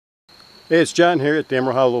Hey, it's John here at the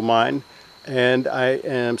Emerald Hollow Mine, and I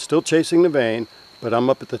am still chasing the vein, but I'm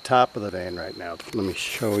up at the top of the vein right now. Let me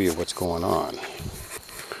show you what's going on.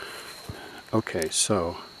 Okay,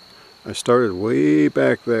 so I started way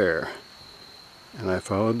back there, and I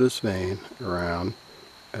followed this vein around,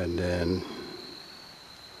 and then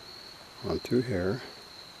on through here,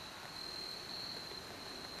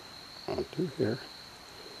 on through here,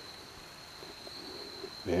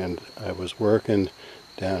 and I was working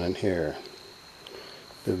down in here.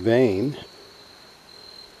 The vein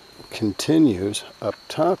continues up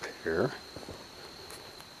top here,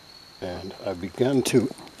 and I've begun to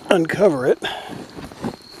uncover it. So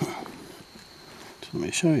let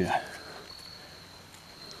me show you.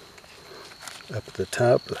 Up at the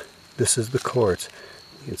top, this is the quartz.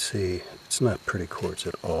 You can see it's not pretty quartz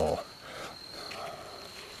at all.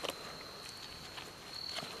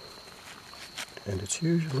 And it's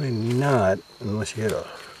usually not unless you hit a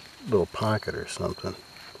little pocket or something.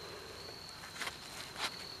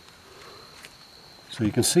 So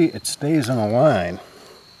you can see it stays on a line.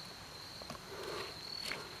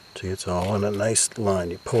 See, it's all in a nice line.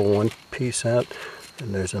 You pull one piece out,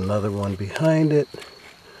 and there's another one behind it,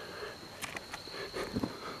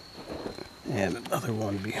 and another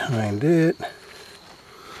one behind it.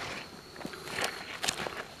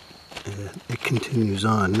 And it continues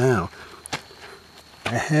on. Now,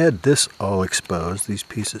 I had this all exposed, these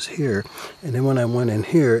pieces here, and then when I went in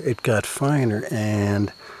here, it got finer,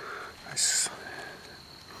 and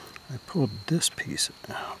I pulled this piece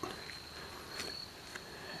out.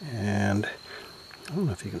 And I don't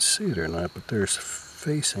know if you can see it or not, but there's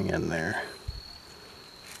facing in there.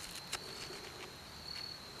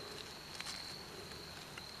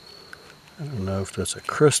 I don't know if that's a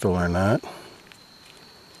crystal or not.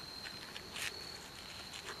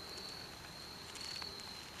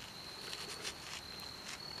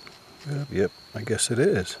 Yep, I guess it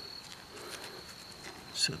is.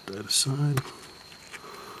 Set that aside.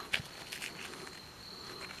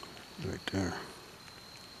 Right there.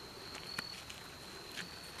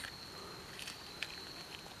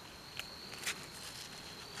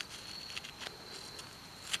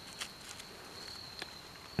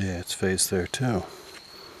 Yeah, it's phased there too.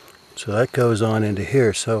 So that goes on into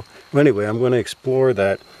here. So anyway, I'm going to explore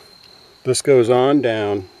that. This goes on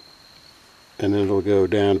down, and then it'll go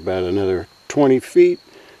down about another 20 feet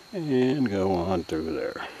and go on through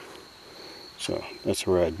there. So that's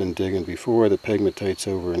where I'd been digging before. The pegmatite's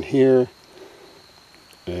over in here,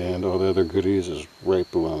 and all the other goodies is right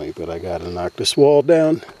below me. But I got to knock this wall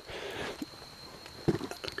down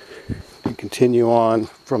and continue on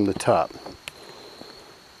from the top.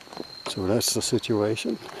 So that's the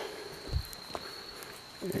situation,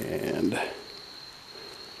 and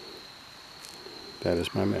that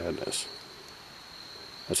is my madness.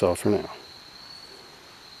 That's all for now.